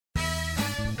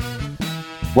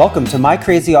Welcome to My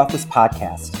Crazy Office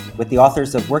podcast with the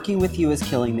authors of Working With You Is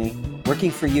Killing Me,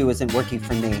 Working For You Isn't Working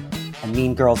For Me, and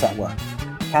Mean Girls at Work.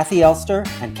 Kathy Elster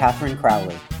and Catherine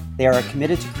Crowley. They are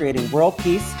committed to creating world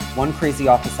peace, one crazy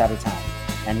office at a time.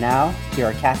 And now, here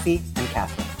are Kathy and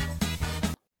Catherine.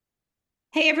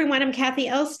 Hey everyone, I'm Kathy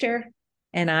Elster.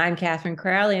 And I'm Catherine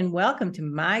Crowley, and welcome to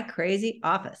My Crazy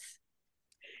Office.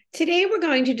 Today we're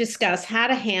going to discuss how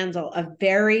to handle a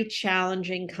very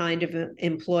challenging kind of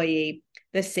employee,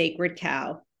 the sacred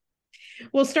cow.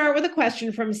 We'll start with a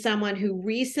question from someone who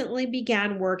recently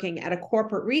began working at a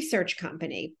corporate research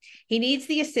company. He needs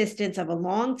the assistance of a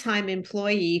longtime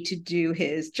employee to do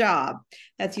his job.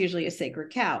 That's usually a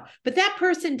sacred cow. But that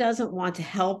person doesn't want to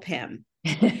help him.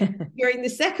 During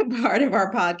the second part of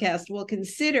our podcast, we'll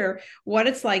consider what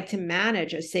it's like to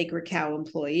manage a sacred cow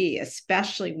employee,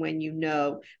 especially when you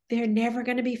know they're never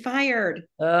going to be fired.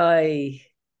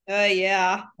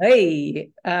 Yeah. Hey,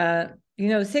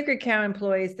 sacred cow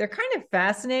employees, they're kind of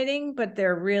fascinating, but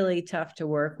they're really tough to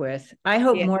work with. I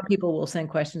hope more people will send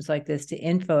questions like this to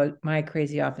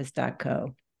info@mycrazyoffice.co.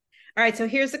 All right, so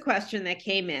here's the question that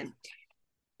came in.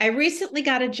 I recently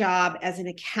got a job as an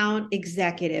account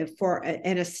executive for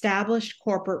an established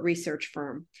corporate research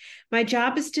firm. My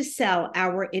job is to sell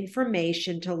our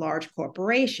information to large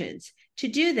corporations. To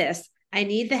do this, I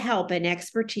need the help and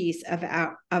expertise of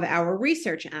our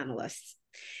research analysts.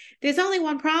 There's only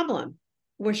one problem.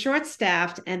 We're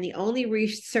short-staffed, and the only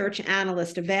research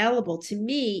analyst available to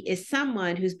me is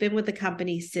someone who's been with the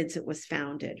company since it was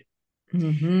founded.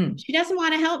 Mm-hmm. She doesn't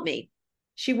want to help me.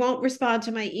 She won't respond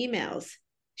to my emails.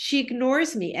 She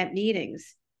ignores me at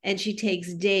meetings, and she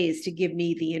takes days to give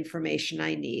me the information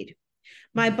I need.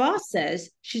 My boss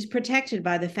says she's protected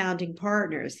by the founding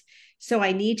partners, so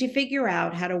I need to figure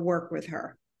out how to work with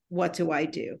her. What do I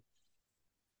do?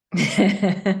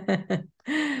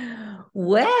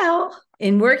 Well,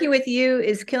 in Working With You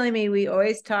Is Killing Me, we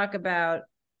always talk about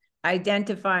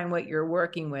identifying what you're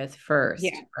working with first,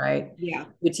 right? Yeah.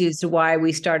 Which is why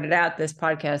we started out this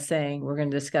podcast saying we're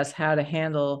going to discuss how to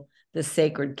handle the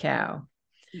sacred cow.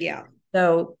 Yeah.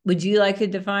 So would you like to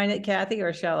define it, Kathy,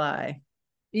 or shall I?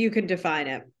 You can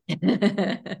define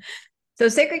it. So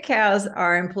sacred cows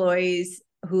are employees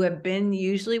who have been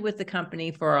usually with the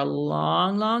company for a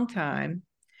long, long time.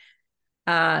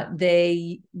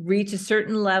 They reach a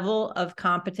certain level of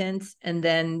competence and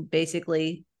then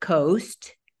basically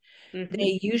coast. Mm-hmm.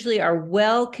 They usually are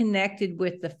well connected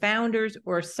with the founders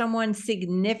or someone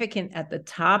significant at the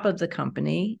top of the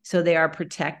company, so they are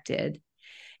protected.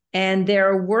 And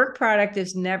their work product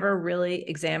is never really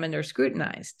examined or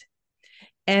scrutinized.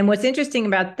 And what's interesting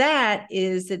about that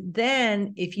is that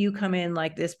then if you come in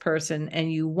like this person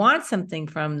and you want something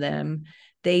from them,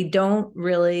 they don't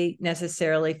really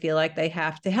necessarily feel like they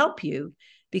have to help you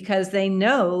because they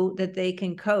know that they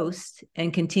can coast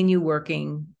and continue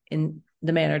working in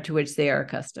the manner to which they are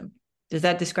accustomed. Does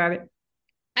that describe it?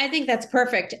 I think that's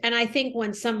perfect. And I think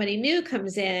when somebody new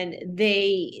comes in,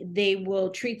 they will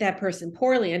treat that person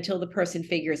poorly until the person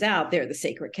figures out they're the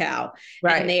sacred cow.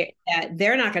 Right. And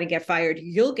they're not going to get fired.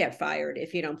 You'll get fired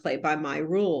if you don't play by my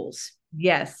rules.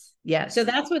 Yes. So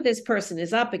that's what this person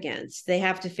is up against. They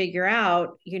have to figure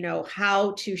out,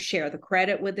 how to share the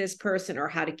credit with this person or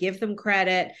how to give them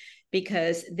credit,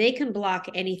 because they can block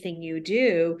anything you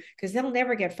do because they'll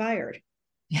never get fired.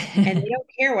 And they don't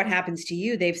care what happens to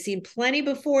you. They've seen plenty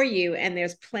before you, and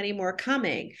there's plenty more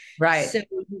coming. Right. So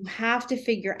you have to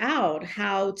figure out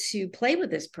how to play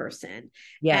with this person.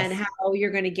 Yes. And how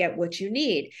you're going to get what you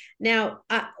need. Now,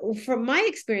 from my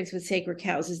experience with sacred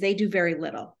cows is they do very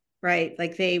little. Right.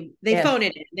 Like they phone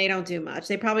it in. They don't do much.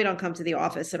 They probably don't come to the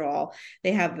office at all.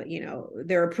 They have,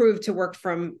 they're approved to work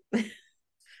from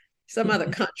some other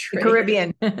country. The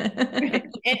Caribbean.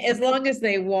 As long as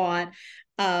they want.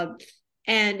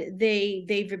 And they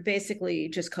basically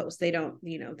just coast. They don't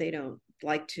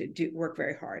like to work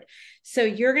very hard. So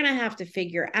you're going to have to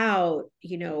figure out,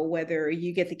 whether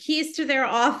you get the keys to their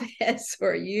office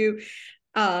or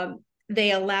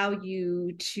they allow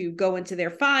you to go into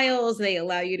their files. They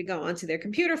allow you to go onto their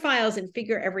computer files and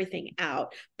figure everything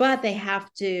out. But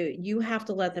you have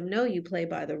to let them know you play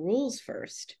by the rules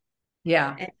first.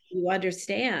 Yeah. And you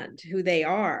understand who they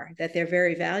are, that they're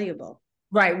very valuable.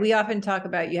 Right. We often talk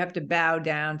about you have to bow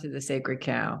down to the sacred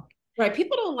cow. Right.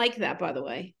 People don't like that, by the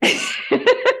way. Nobody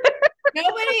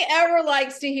ever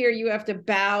likes to hear you have to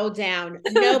bow down.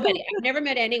 Nobody. I've never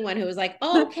met anyone who was like,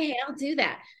 oh, okay, I'll do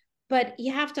that. But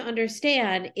you have to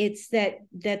understand it's that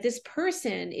this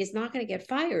person is not going to get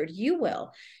fired. You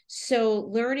will. So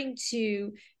learning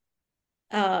to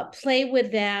play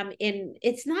with them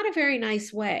it's not a very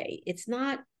nice way. It's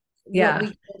not Yeah. what we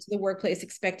go to the workplace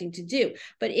expecting to do.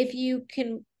 But if you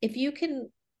can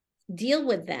deal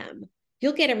with them,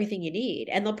 you'll get everything you need,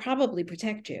 and they'll probably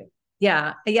protect you.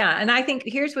 Yeah. Yeah. And I think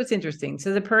here's what's interesting.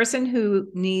 So the person who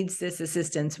needs this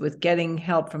assistance with getting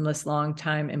help from this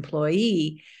long-time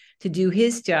employee to do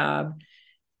his job,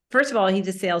 first of all, he's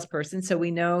a salesperson, so we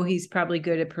know he's probably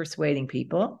good at persuading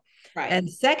people. Right. And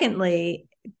secondly,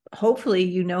 hopefully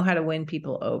you know how to win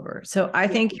people over. So I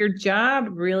think your job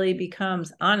really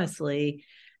becomes, honestly,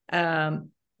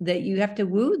 that you have to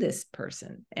woo this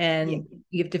person, and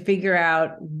you have to figure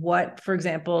out what, for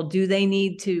example, do they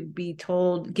need to be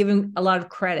told, given a lot of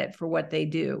credit for what they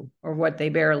do or what they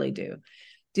barely do?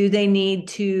 Do you need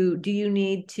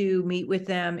to meet with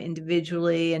them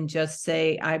individually and just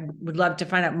say, I would love to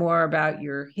find out more about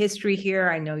your history here.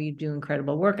 I know you do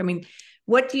incredible work. I mean,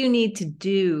 what do you need to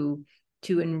do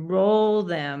to enroll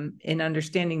them in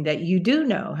understanding that you do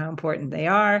know how important they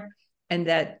are, and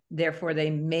that therefore they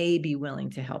may be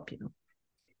willing to help you?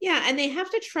 Yeah. And they have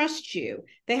to trust you.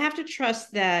 They have to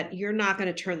trust that you're not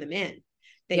going to turn them in,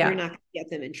 that you're not going to get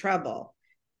them in trouble.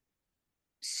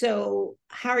 So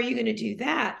how are you going to do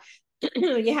that?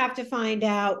 You have to find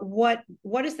out what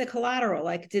is the collateral.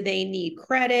 Like, do they need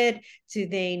credit? Do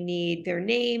they need their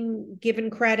name given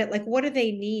credit? Like, what do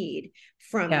they need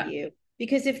from you?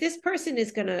 Because if this person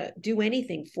is going to do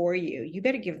anything for you, you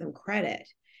better give them credit.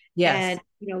 Yes. And,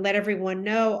 let everyone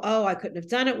know, oh, I couldn't have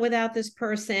done it without this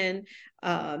person.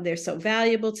 They're so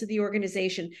valuable to the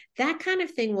organization. That kind of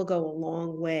thing will go a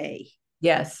long way.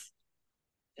 Yes.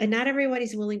 And not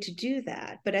everybody's willing to do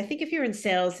that. But I think if you're in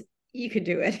sales, you can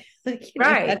do it.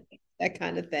 Right. That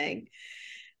kind of thing.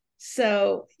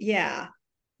 So yeah,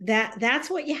 that's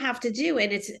what you have to do.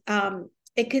 And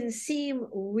it can seem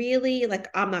really like,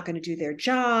 I'm not going to do their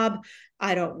job.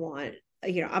 I don't want,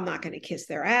 I'm not going to kiss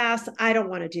their ass. I don't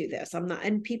want to do this. I'm not.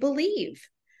 And people leave.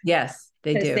 Yes,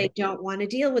 they do. Because they don't want to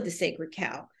deal with the sacred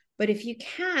cow. But if you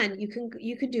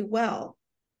can do well.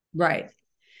 Right.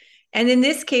 And in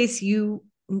this case, you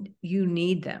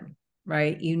need them,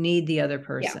 right? You need the other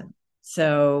person. Yeah.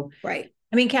 So, right.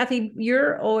 I mean, Kathy,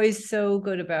 you're always so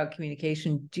good about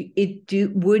communication.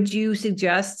 Would you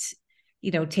suggest,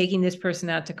 taking this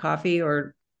person out to coffee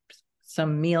or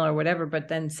some meal or whatever, but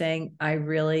then saying, I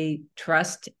really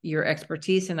trust your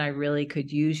expertise and I really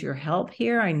could use your help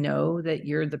here. I know that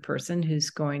you're the person who's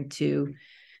going to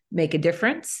make a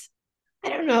difference. I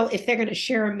don't know if they're going to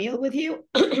share a meal with you.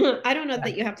 I don't know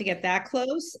that you have to get that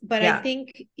close, but I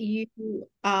think you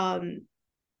want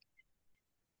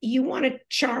to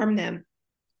charm them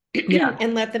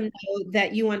and let them know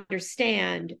that you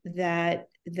understand that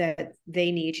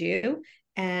they need you,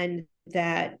 and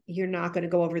that you're not going to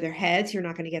go over their heads. You're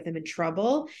not going to get them in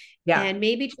trouble. And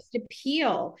maybe just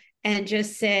appeal and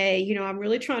just say, I'm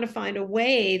really trying to find a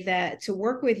way to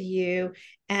work with you.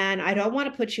 And I don't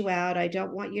want to put you out. I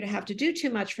don't want you to have to do too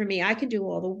much for me. I can do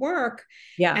all the work.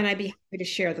 And I'd be happy to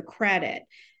share the credit.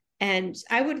 And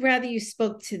I would rather you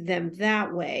spoke to them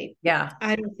that way.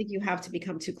 I don't think you have to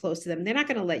become too close to them. They're not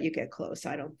going to let you get close,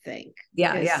 I don't think.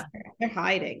 They're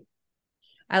hiding.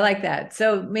 I like that.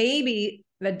 So maybe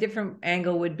a different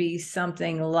angle would be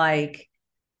something like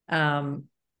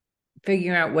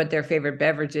figuring out what their favorite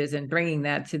beverage is and bringing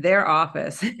that to their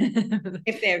office.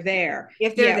 If they're there.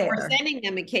 There. Or sending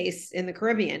them a case in the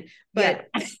Caribbean. But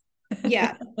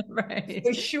right.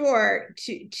 For sure,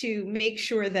 to make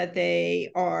sure that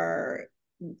they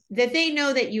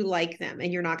know that you like them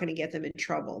and you're not going to get them in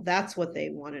trouble. That's what they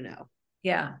want to know.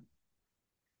 Yeah.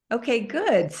 Okay,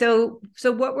 good. So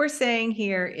what we're saying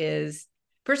here is,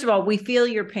 first of all, we feel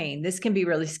your pain. This can be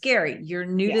really scary. You're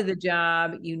new to the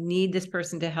job. You need this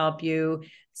person to help you.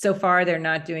 So far, they're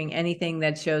not doing anything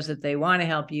that shows that they want to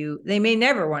help you. They may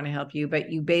never want to help you, but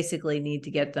you basically need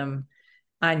to get them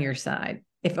on your side,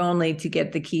 if only to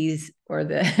get the keys or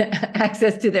the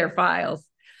access to their files.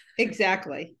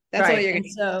 Exactly. That's all you're going to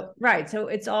do. So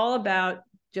it's all about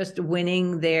just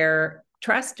winning their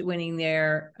trust, winning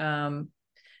their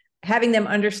having them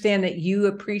understand that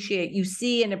you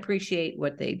see and appreciate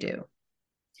what they do.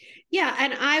 Yeah.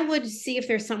 And I would see if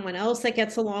there's someone else that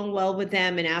gets along well with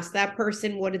them and ask that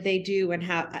person, what did they do and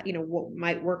how, what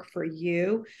might work for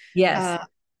you? Yes.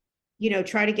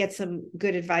 Try to get some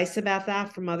good advice about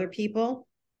that from other people.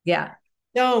 Yeah.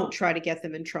 Don't try to get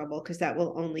them in trouble, because that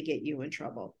will only get you in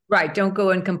trouble. Right. Don't go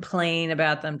and complain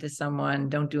about them to someone.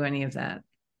 Don't do any of that.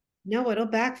 No, it'll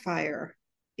backfire.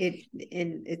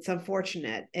 It's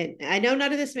unfortunate. And I know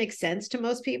none of this makes sense to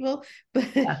most people, but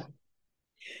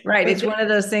right. It's one of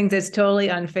those things that's totally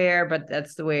unfair, but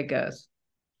that's the way it goes.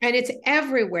 And it's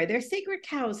everywhere. There's sacred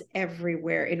cows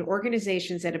everywhere in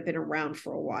organizations that have been around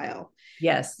for a while.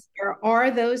 Yes. There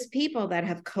are those people that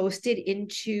have coasted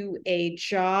into a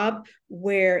job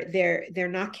where they're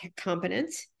not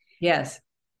competent. Yes.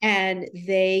 And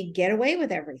they get away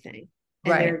with everything.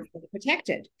 And they're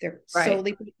protected. They're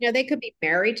solely, they could be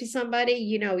married to somebody,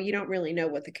 you don't really know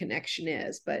what the connection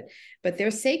is, but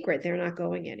they're sacred. They're not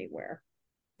going anywhere.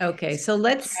 Okay. So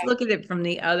let's look at it from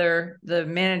the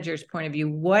manager's point of view.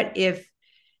 What if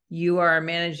you are a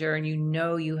manager and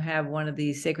you have one of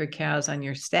these sacred cows on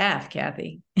your staff,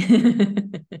 Kathy?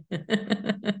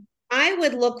 I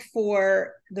would look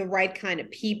for the right kind of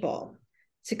people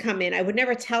to come in. I would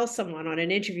never tell someone on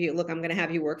an interview, look, I'm going to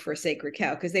have you work for a sacred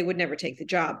cow, because they would never take the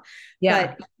job. Yeah.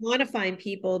 But you want to find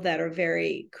people that are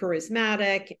very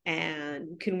charismatic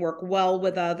and can work well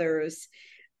with others.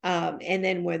 And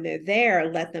then when they're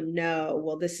there, let them know,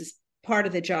 well, this is part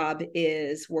of the job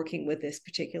is working with this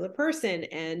particular person,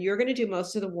 and you're going to do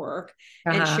most of the work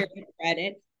and share the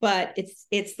credit. But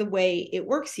it's the way it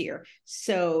works here.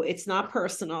 So it's not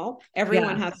personal.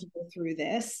 Everyone has to go through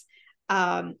this.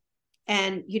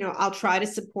 And, I'll try to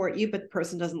support you, but the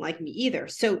person doesn't like me either.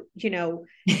 So, but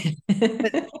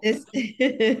this,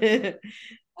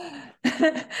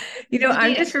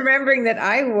 I'm just remembering that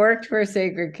I worked for a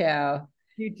sacred cow.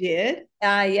 You did?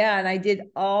 Yeah. And I did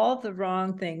all the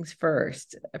wrong things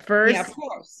first, yeah, of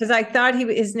course, because I thought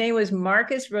his name was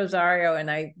Marcus Rosario, and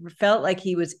I felt like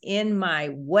he was in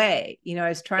my way. I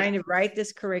was trying to write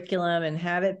this curriculum and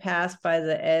have it passed by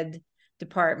the ed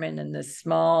department in this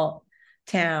small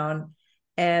town.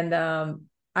 And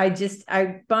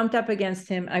I bumped up against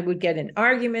him. I would get in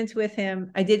arguments with him.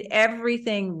 I did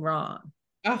everything wrong.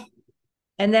 Oh.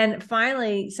 And then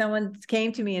finally someone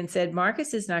came to me and said,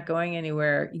 Marcus is not going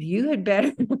anywhere. You had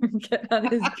better get on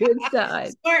his good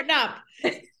side. Smarten up.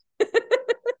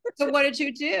 So what did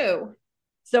you do?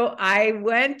 So I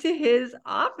went to his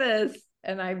office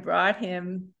and I brought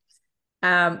him.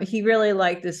 He really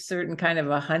liked this certain kind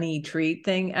of a honey treat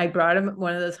thing. I brought him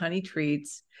one of those honey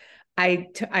treats. I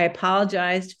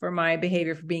apologized for my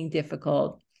behavior, for being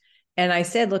difficult. And I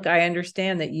said, look, I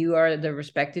understand that you are the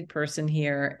respected person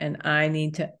here, and I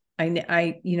need to,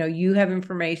 you have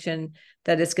information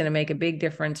that it's going to make a big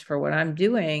difference for what I'm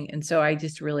doing. And so I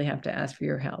just really have to ask for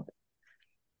your help.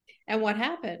 And what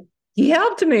happened? He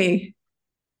helped me.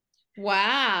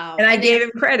 Wow. And I gave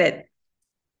him credit.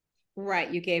 Right.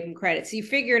 You gave him credit. So you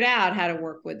figured out how to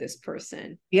work with this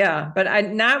person. Yeah.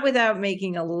 But not without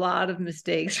making a lot of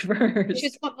mistakes first. Which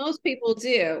is what most people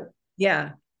do.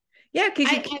 Yeah. Yeah.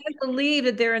 Because you can't believe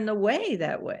that they're in the way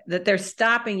that way, that they're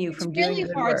stopping you from doing it. It's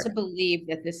really hard to believe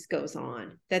that this goes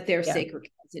on, that there's sacred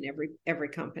cows in every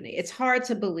company. It's hard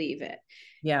to believe it.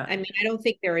 Yeah. I mean, I don't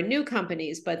think there are new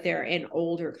companies, but they're in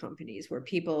older companies where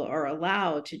people are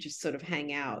allowed to just sort of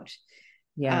hang out.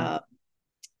 Yeah.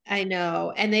 I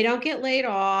know. And they don't get laid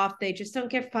off. They just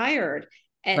don't get fired.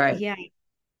 And yeah.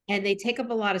 And they take up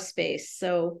a lot of space.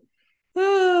 So,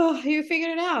 you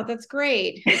figured it out. That's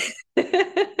great.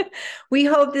 We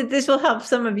hope that this will help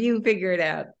some of you figure it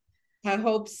out. I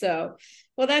hope so.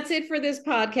 Well, that's it for this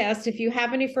podcast. If you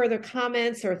have any further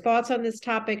comments or thoughts on this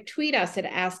topic, tweet us at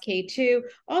AskK2.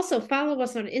 Also, follow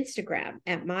us on Instagram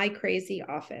at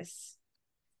MyCrazyOffice.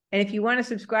 And if you want to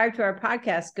subscribe to our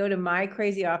podcast, go to My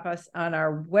Crazy Office on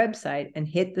our website and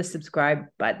hit the subscribe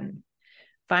button.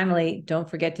 Finally, don't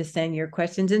forget to send your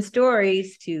questions and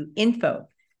stories to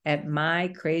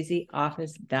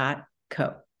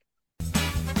info@mycrazyoffice.co.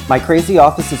 My Crazy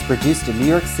Office is produced in New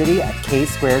York City at K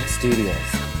Squared Studios.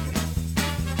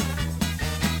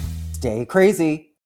 Stay crazy.